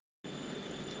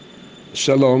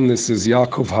Shalom, this is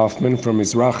Yaakov Hoffman from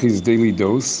Mizrahi's Daily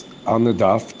Dose on the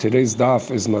Daf. Today's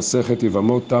Daf is Masechet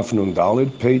Yevamot Daf Nun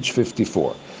Daled, page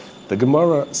 54. The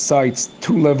Gemara cites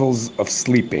two levels of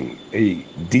sleeping, a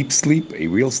deep sleep, a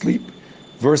real sleep,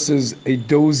 versus a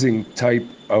dozing type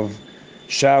of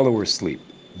shallower sleep.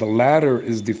 The latter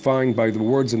is defined by the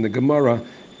words in the Gemara,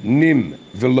 Nim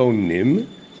velo nim,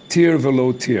 Tir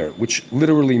velo tir, which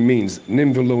literally means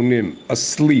Nim velo nim,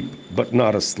 asleep but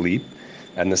not asleep.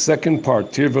 And the second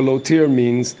part, tir velo tir,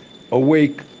 means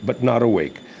awake but not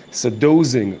awake. So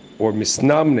dozing or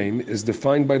misnamnem is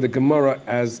defined by the Gemara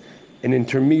as an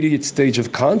intermediate stage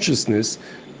of consciousness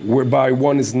whereby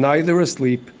one is neither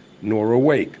asleep nor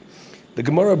awake. The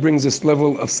Gemara brings this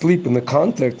level of sleep in the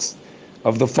context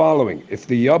of the following. If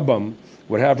the Yabam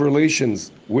would have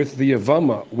relations with the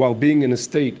Yavama while being in a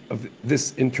state of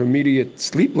this intermediate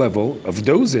sleep level of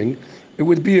dozing, it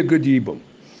would be a good Yibum.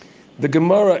 The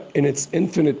Gemara, in its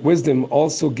infinite wisdom,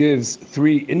 also gives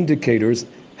three indicators.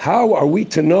 How are we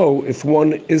to know if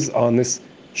one is on this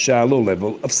shallow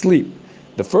level of sleep?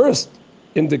 The first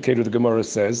indicator, the Gemara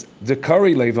says,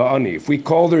 Dekari leva'ani, if we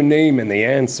call their name and they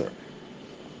answer.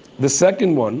 The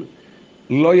second one,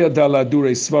 Lo yada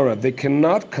ladure svara, they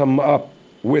cannot come up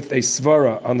with a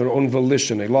svara on their own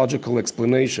volition, a logical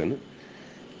explanation.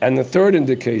 And the third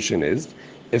indication is,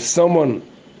 if someone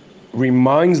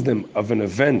reminds them of an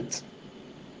event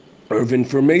or of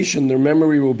information, their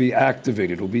memory will be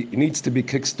activated. It needs to be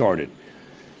kick-started.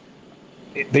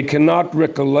 They cannot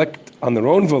recollect on their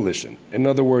own volition. In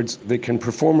other words, they can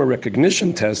perform a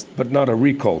recognition test, but not a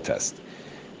recall test.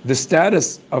 The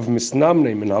status of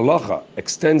misnamnem in halacha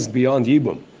extends beyond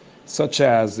yibum, such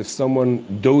as if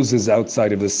someone dozes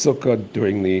outside of the sukkah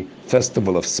during the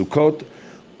festival of Sukkot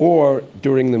or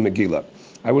during the Megillah.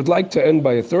 I would like to end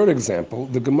by a third example.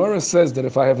 The Gemara says that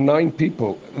if I have 9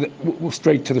 people,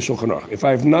 straight to the Shulchan Aruch, if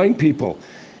I have 9 people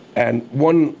and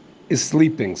one is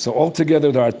sleeping, so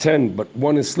altogether there are 10, but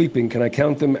one is sleeping, can I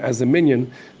count them as a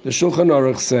minyan? The Shulchan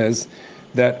Aruch says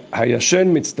that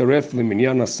Hayashen mitztaref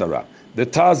liminyan asara. The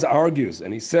Taz argues,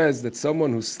 and he says that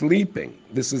someone who's sleeping,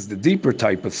 this is the deeper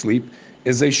type of sleep,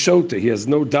 is a shota, he has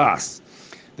no das.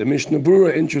 The Mishnah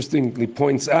Berurah interestingly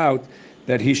points out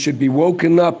that he should be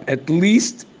woken up at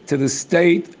least to the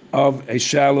state of a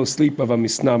shallow sleep of a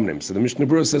misnamnem. So the Mishnah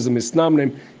Berurah says a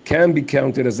misnamnem can be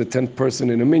counted as a 10th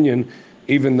person in a minyan,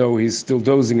 even though he's still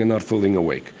dozing and not fully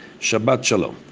awake. Shabbat Shalom.